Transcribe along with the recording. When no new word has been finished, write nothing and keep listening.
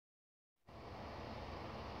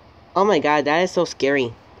Oh my god, that is so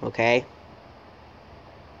scary. Okay.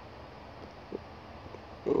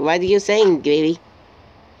 What are you saying, baby?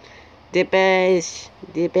 The base,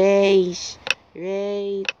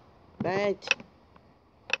 right, but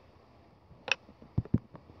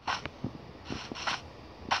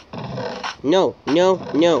no, no,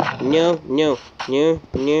 no, no, no, no,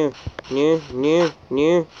 no, no, no,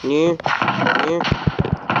 no, no, no.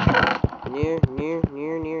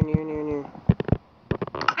 Near.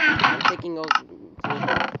 I'm taking those.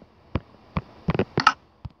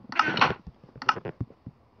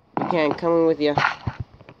 You can't come in with you.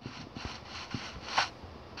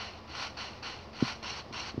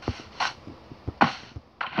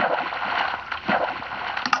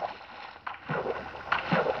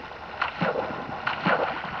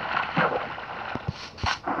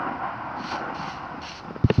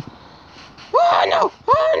 Oh no!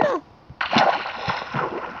 Oh no!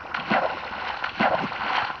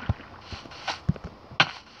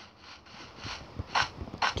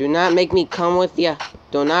 Do not make me come with you.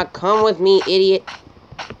 Do not come with me, idiot.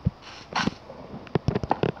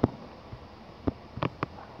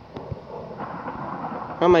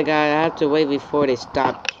 Oh my god, I have to wait before they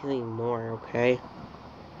stop killing more, okay?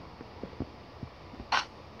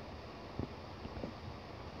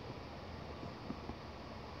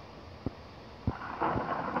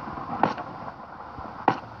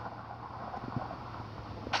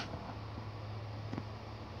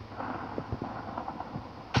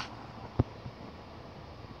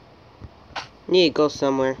 Need to go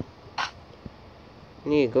somewhere.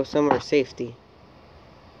 Need to go somewhere safety.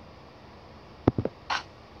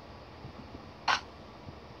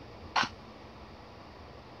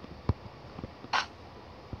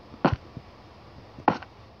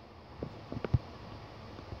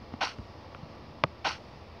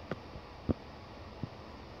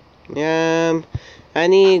 I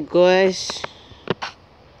need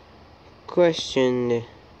question.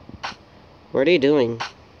 What are they doing?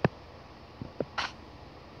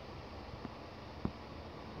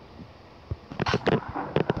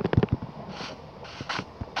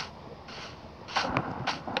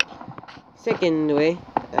 Second way,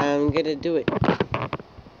 I'm gonna do it.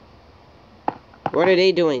 What are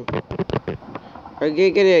they doing? Are they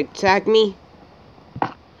gonna attack me?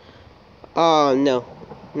 Oh no.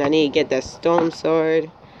 I need to get that stone sword.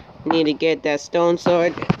 Need to get that stone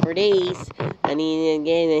sword for days. I need to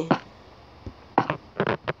get it.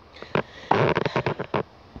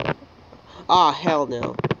 Oh, hell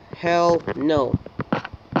no. Hell no.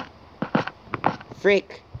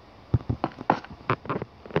 Frick.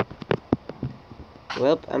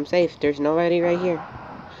 Well, I'm safe. There's nobody right here.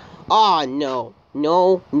 Oh, no.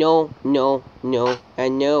 No, no, no, no,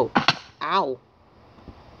 and no. Ow.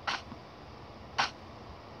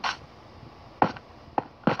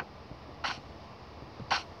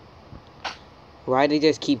 Why do they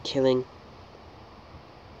just keep killing?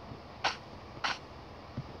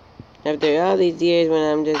 After all these years when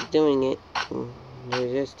I'm just doing it,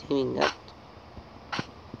 they're just teaming up.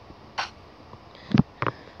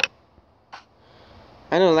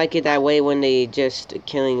 I don't like it that way when they just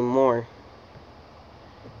killing more.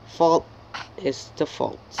 Fault is the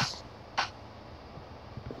faults.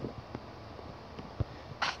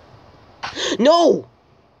 No!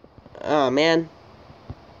 Oh, man.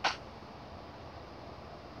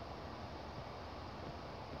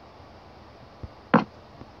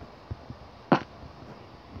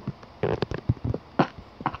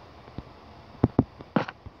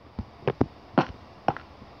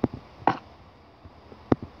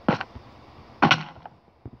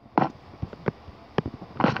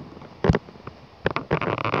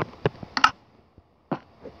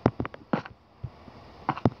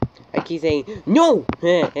 I keep saying, no!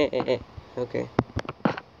 Okay.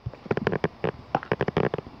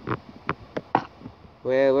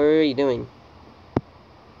 What are you doing?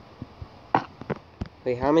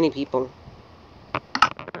 Wait, how many people?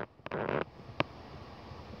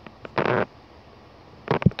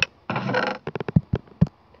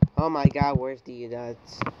 Oh my god, where's the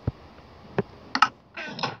dots?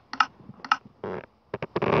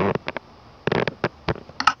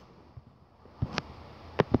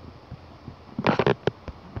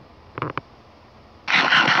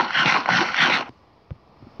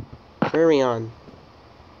 Hurry on.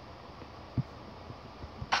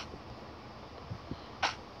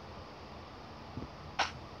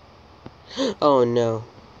 Oh no.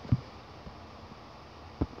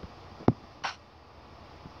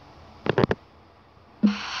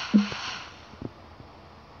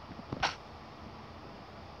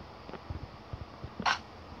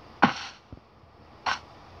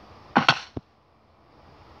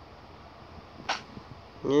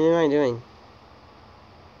 What am I doing?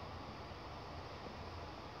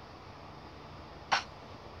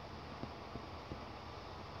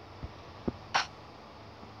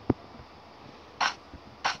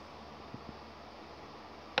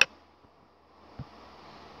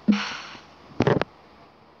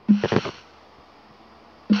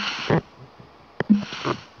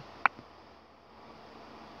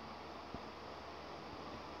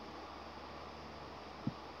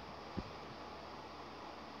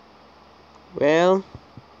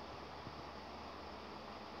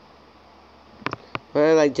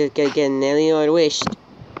 Well, I just gotta get Nelly or wished.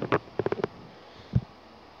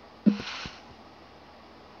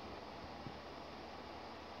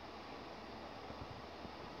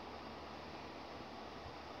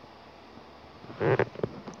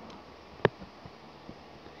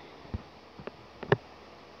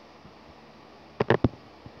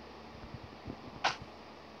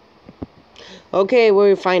 Okay,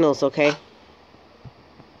 we're finals, okay?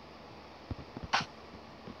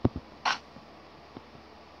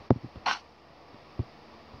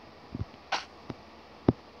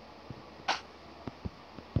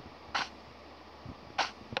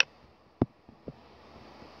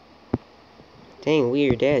 Dang,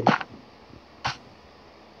 we're dead.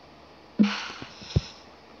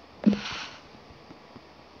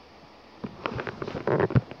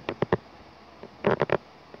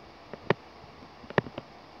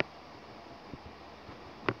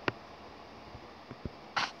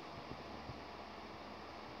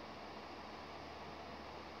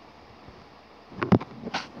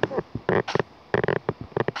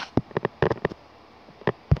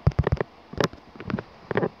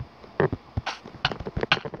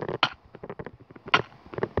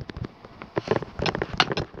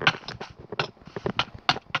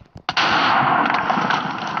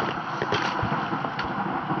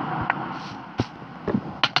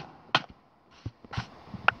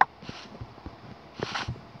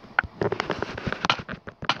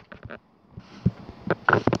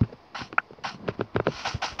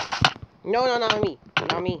 No, no, not me.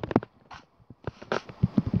 Not me.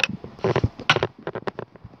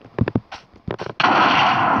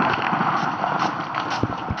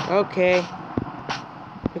 Okay.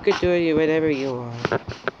 You could do it whatever you want.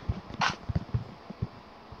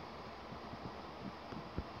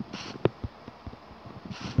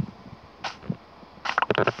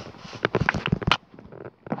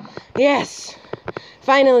 Yes!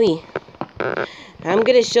 Finally! I'm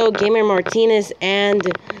gonna show Gamer Martinez and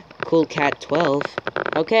Cool Cat 12.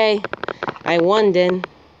 Okay? I won then.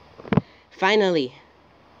 Finally.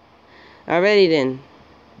 Alrighty then.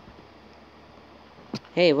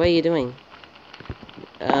 Hey, what are you doing?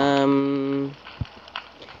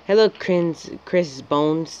 Hello, Chris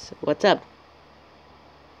Bones. What's up?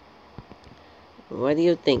 What do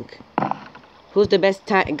you think? Who's the best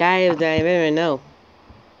guy that I ever know?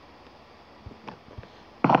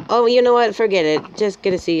 Oh, you know what? Forget it. Just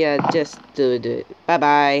gonna see ya. Just do it.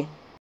 Bye-bye.